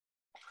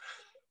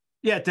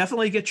 Yeah,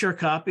 definitely get your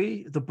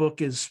copy. The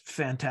book is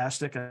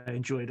fantastic. I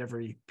enjoyed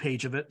every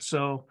page of it.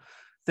 So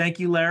thank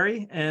you,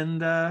 Larry,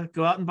 and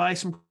go out and buy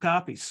some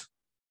copies.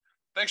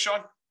 Thanks, Sean.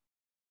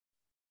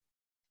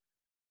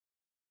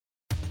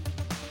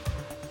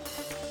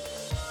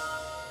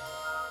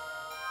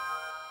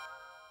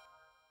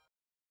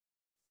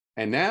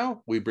 And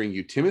now we bring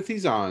you Timothy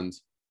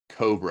Zahn's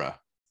Cobra.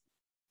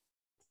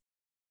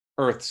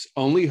 Earth's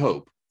only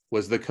hope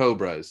was the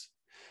Cobras.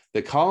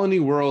 The colony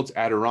worlds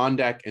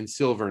Adirondack and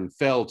Silvern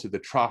fell to the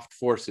Troft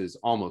forces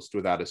almost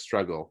without a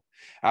struggle.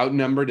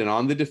 Outnumbered and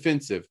on the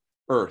defensive,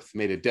 Earth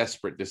made a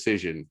desperate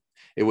decision.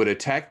 It would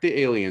attack the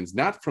aliens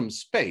not from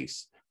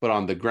space, but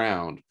on the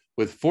ground,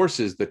 with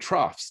forces the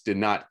Trofts did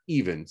not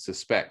even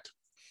suspect.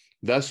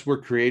 Thus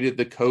were created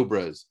the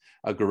Cobras,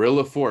 a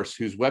guerrilla force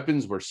whose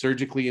weapons were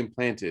surgically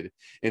implanted,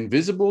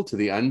 invisible to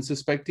the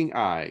unsuspecting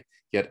eye,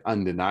 yet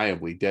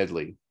undeniably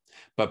deadly.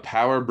 But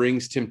power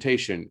brings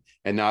temptation,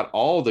 and not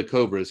all the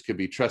Cobras could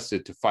be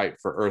trusted to fight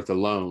for Earth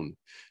alone.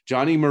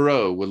 Johnny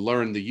Moreau would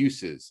learn the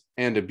uses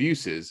and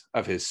abuses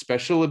of his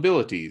special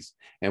abilities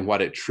and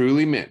what it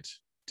truly meant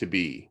to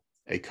be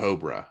a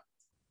Cobra.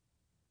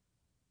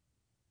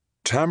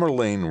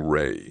 Tamerlane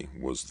Ray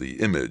was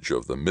the image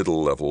of the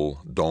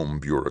middle-level dome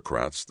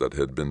bureaucrats that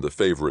had been the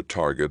favorite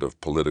target of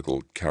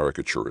political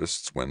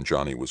caricaturists when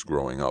Johnny was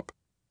growing up.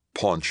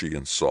 Paunchy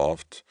and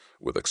soft,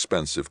 with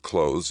expensive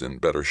clothes in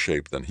better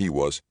shape than he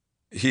was,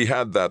 he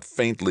had that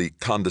faintly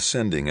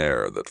condescending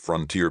air that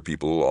frontier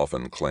people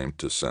often claimed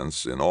to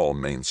sense in all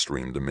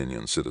mainstream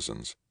Dominion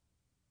citizens.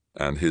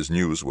 And his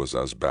news was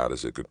as bad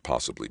as it could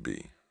possibly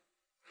be.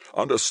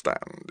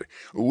 Understand.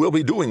 We'll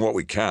be doing what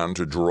we can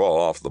to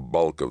draw off the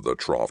bulk of the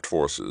Troft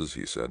forces,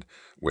 he said,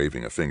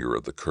 waving a finger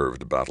at the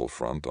curved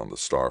battlefront on the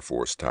Star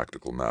Force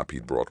tactical map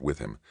he'd brought with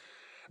him.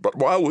 But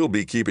while we'll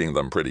be keeping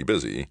them pretty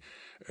busy,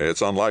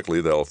 it's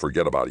unlikely they'll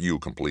forget about you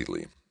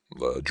completely.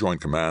 The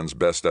Joint Command's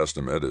best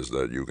estimate is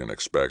that you can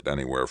expect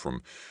anywhere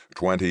from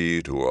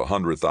 20 to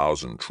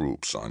 100,000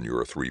 troops on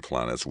your 3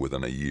 planets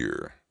within a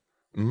year.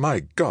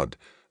 My God,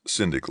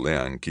 Syndic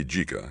Liang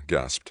Kijika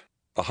gasped.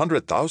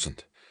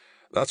 100,000?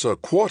 That's a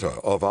quarter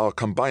of our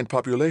combined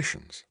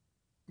populations.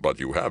 But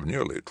you have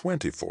nearly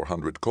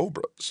 2,400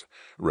 Cobras,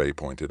 Ray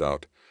pointed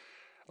out.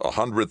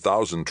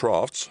 100,000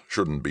 Trofts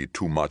shouldn't be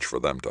too much for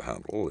them to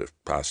handle if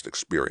past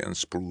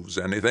experience proves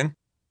anything.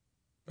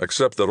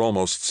 Except that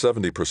almost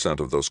 70%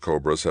 of those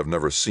Cobras have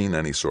never seen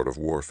any sort of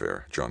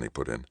warfare, Johnny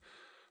put in,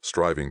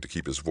 striving to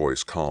keep his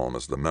voice calm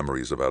as the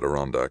memories of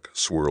Adirondack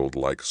swirled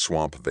like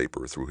swamp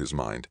vapor through his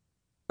mind.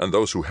 And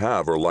those who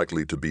have are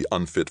likely to be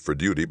unfit for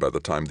duty by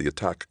the time the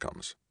attack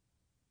comes.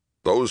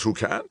 Those who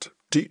can't,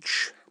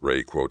 teach,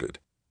 Ray quoted.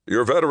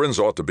 Your veterans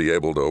ought to be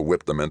able to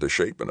whip them into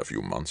shape in a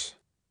few months.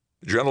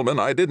 Gentlemen,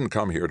 I didn't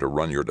come here to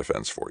run your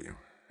defense for you.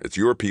 It's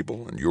your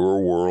people and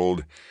your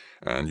world,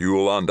 and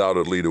you'll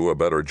undoubtedly do a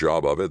better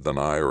job of it than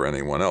I or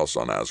anyone else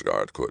on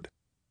Asgard could.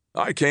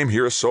 I came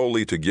here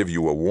solely to give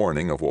you a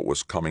warning of what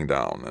was coming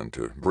down and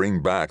to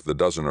bring back the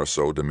dozen or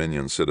so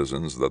Dominion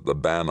citizens that the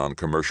ban on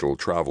commercial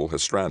travel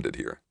has stranded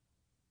here.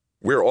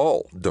 We're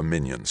all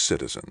Dominion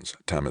citizens,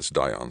 Tamis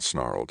Dion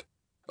snarled.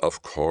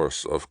 Of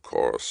course,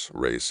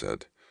 Ray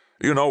said.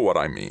 You know what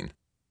I mean.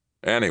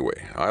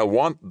 Anyway, I'll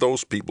want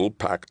those people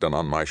packed and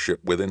on my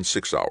ship within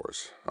 6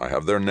 hours. I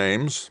have their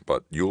names,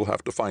 but you'll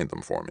have to find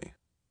them for me.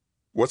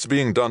 What's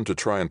being done to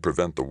try and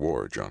prevent the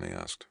war? Johnny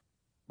asked.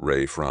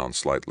 Ray frowned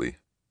slightly.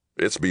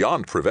 It's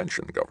beyond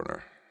prevention,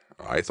 Governor.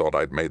 I thought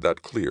I'd made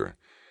that clear.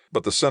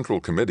 But the Central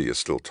Committee is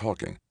still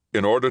talking,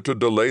 in order to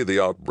delay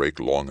the outbreak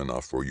long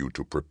enough for you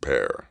to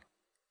prepare.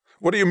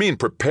 What do you mean,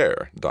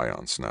 prepare?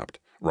 Dion snapped,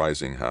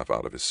 rising half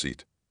out of his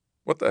seat.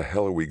 What the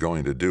hell are we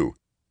going to do?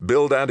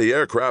 Build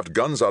anti-aircraft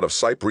guns out of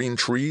cyprine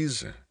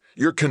trees?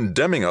 You're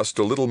condemning us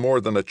to little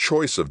more than a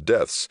choice of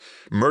deaths,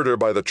 murder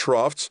by the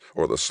Trofts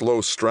or the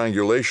slow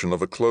strangulation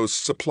of a closed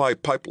supply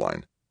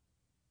pipeline.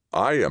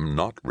 I am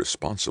not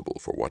responsible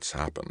for what's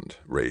happened,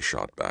 Ray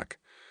shot back.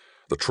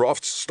 The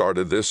Trofts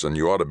started this, and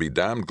you ought to be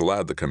damned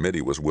glad the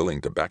committee was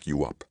willing to back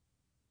you up.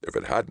 If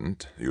it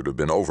hadn't, you'd have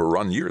been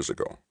overrun years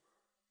ago.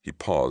 He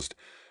paused,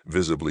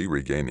 visibly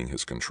regaining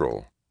his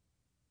control.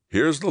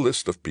 Here's the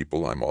list of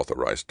people I'm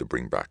authorized to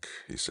bring back,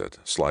 he said,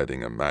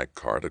 sliding a mag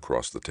card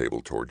across the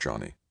table toward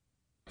Johnny.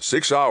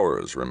 6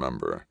 hours,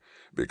 remember,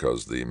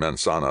 because the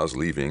Mensana's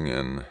leaving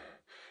in,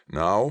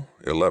 now,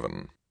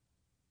 11.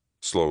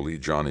 Slowly,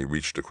 Johnny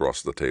reached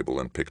across the table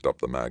and picked up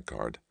the mag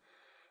card.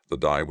 The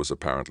die was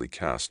apparently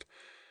cast,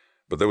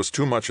 but there was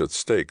too much at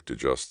stake to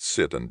just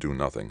sit and do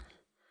nothing.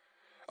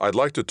 I'd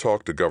like to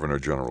talk to Governor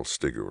General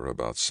Stigger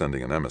about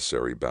sending an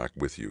emissary back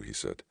with you, he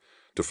said,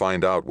 to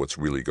find out what's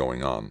really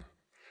going on.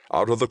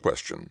 Out of the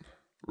question,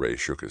 Ray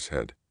shook his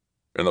head.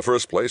 In the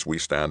first place, we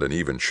stand an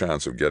even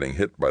chance of getting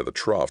hit by the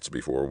Trofts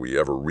before we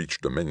ever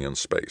reach Dominion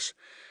space.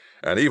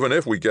 And even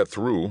if we get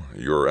through,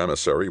 your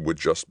emissary would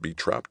just be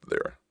trapped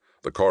there.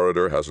 The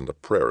corridor hasn't a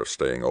prayer of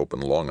staying open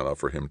long enough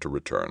for him to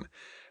return,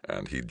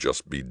 and he'd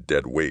just be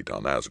dead weight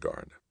on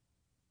Asgard.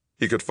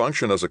 He could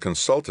function as a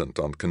consultant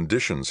on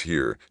conditions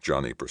here,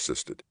 Johnny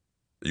persisted.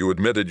 You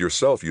admitted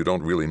yourself you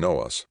don't really know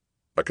us.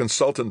 A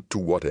consultant to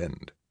what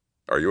end?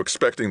 Are you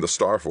expecting the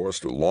Star Force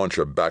to launch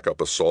a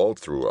backup assault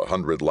through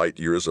 100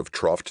 light-years of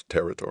Troft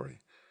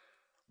territory?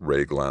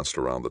 Ray glanced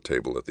around the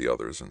table at the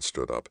others and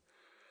stood up.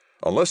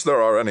 Unless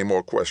there are any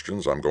more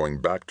questions, I'm going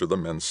back to the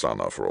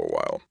Mensana for a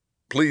while.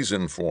 Please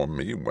inform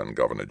me when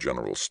Governor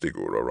General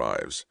Stigger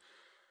arrives.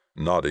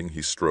 Nodding,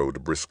 he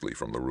strode briskly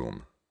from the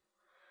room.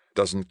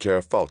 Doesn't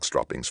care Falk's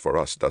droppings for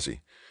us, does he?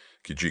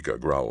 Kijika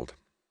growled.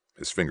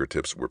 His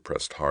fingertips were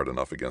pressed hard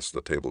enough against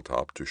the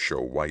tabletop to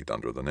show white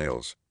under the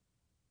nails.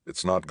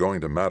 It's not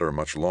going to matter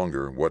much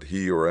longer what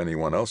he or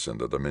anyone else in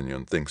the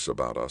Dominion thinks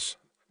about us,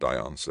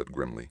 Dion said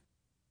grimly.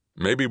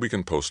 Maybe we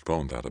can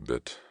postpone that a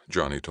bit,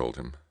 Johnny told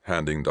him,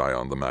 handing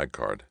Dion the mag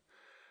card.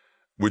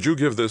 Would you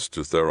give this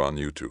to Theron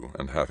Utu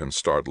and have him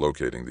start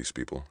locating these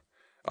people?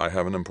 I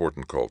have an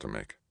important call to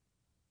make.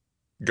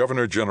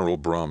 Governor General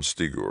Bram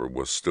Stigger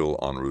was still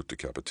en route to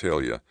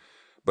Capitalia,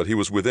 but he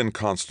was within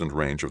constant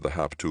range of the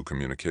HAP-2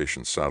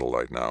 communications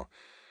satellite now,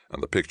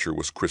 and the picture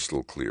was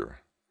crystal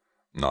clear.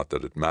 Not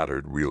that it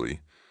mattered,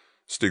 really.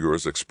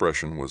 Stigger's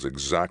expression was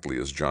exactly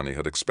as Johnny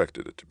had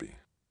expected it to be.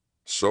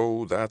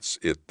 So that's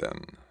it,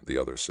 then, the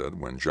other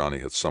said when Johnny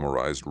had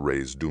summarized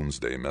Ray's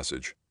doomsday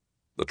message.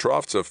 The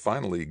Trofts have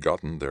finally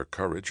gotten their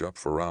courage up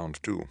for round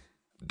 2.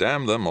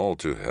 Damn them all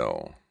to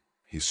hell,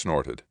 he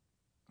snorted.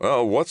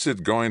 Well, what's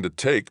it going to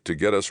take to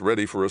get us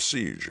ready for a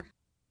siege?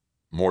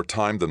 More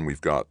time than we've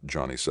got,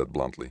 Johnny said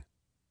bluntly.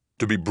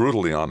 To be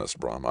brutally honest,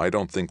 Brom, I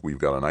don't think we've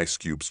got an ice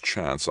cube's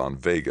chance on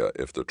Vega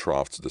if the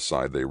Trofts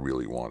decide they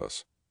really want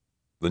us.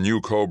 The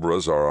new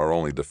Cobras are our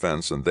only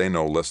defense, and they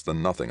know less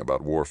than nothing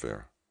about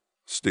warfare.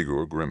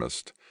 Stigor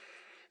grimaced.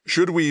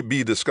 Should we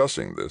be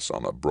discussing this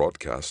on a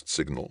broadcast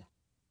signal?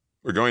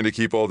 We're going to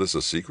keep all this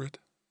a secret?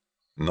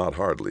 Not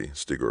hardly,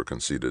 Stigor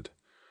conceded.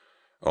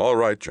 All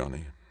right,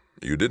 Johnny.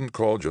 You didn't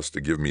call just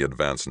to give me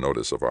advance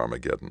notice of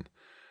Armageddon.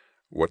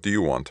 What do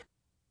you want?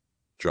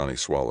 Johnny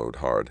swallowed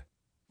hard.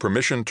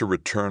 Permission to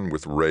return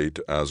with Ray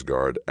to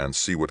Asgard and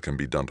see what can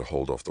be done to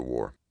hold off the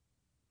war.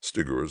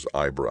 Stigor's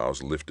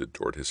eyebrows lifted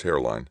toward his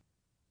hairline.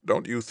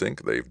 Don't you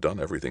think they've done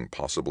everything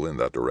possible in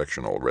that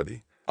direction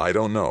already? I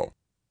don't know.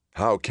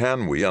 How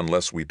can we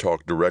unless we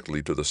talk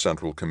directly to the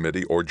Central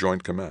Committee or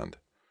Joint Command?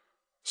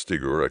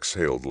 Stigor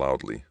exhaled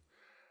loudly.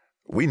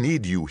 We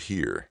need you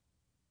here.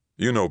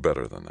 You know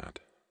better than that.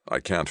 I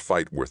can't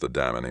fight worth a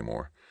damn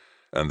anymore,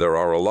 and there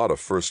are a lot of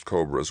First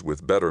Cobras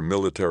with better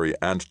military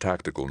and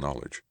tactical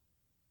knowledge.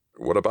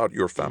 What about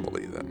your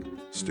family,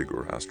 then?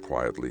 Stigor asked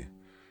quietly.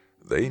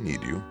 They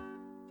need you.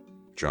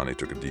 Johnny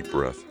took a deep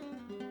breath.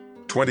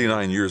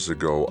 29 years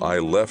ago, I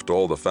left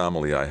all the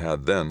family I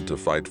had then to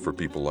fight for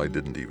people I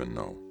didn't even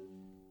know.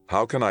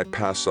 How can I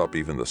pass up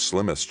even the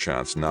slimmest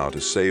chance now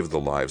to save the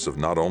lives of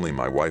not only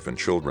my wife and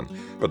children,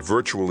 but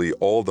virtually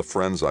all the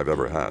friends I've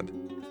ever had?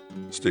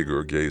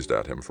 Stigor gazed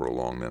at him for a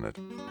long minute,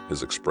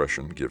 his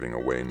expression giving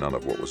away none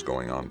of what was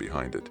going on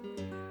behind it.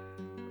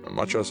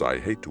 Much as I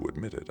hate to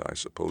admit it, I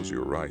suppose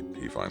you're right,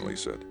 he finally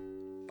said.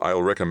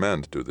 I'll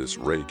recommend to this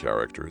Ray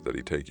character that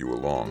he take you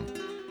along.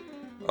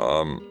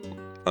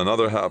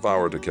 Another half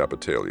hour to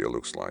Capitalia,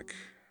 looks like.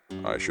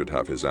 I should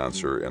have his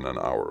answer in an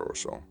hour or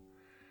so.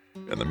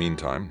 In the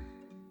meantime,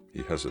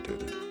 he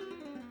hesitated.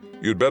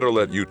 You'd better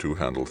let you two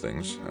handle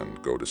things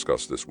and go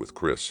discuss this with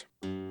Chris.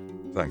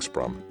 Thanks,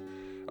 Brom.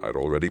 I'd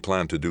already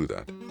planned to do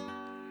that.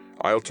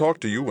 I'll talk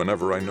to you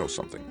whenever I know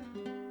something.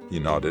 He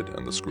nodded,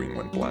 and the screen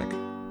went blank.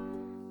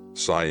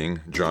 Sighing,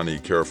 Johnny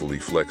carefully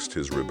flexed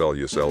his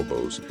rebellious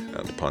elbows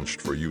and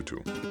punched for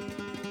U2.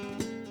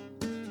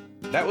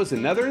 That was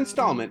another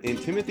installment in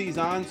Timothy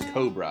Zahn's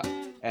Cobra,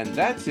 and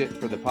that's it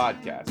for the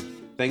podcast.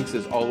 Thanks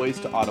as always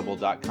to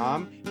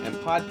Audible.com and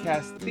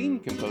podcast theme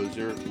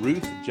composer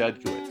Ruth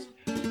Judkowitz.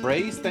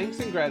 Praise, thanks,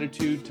 and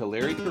gratitude to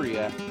Larry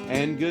Correia,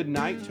 and good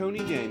night, Tony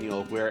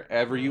Daniel,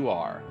 wherever you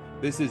are.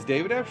 This is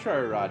David F.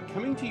 Sherrod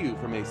coming to you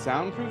from a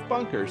soundproof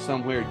bunker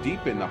somewhere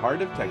deep in the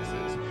heart of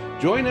Texas.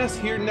 Join us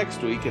here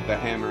next week at the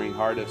hammering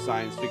heart of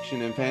science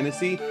fiction and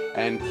fantasy,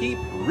 and keep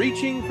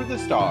reaching for the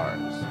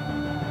stars.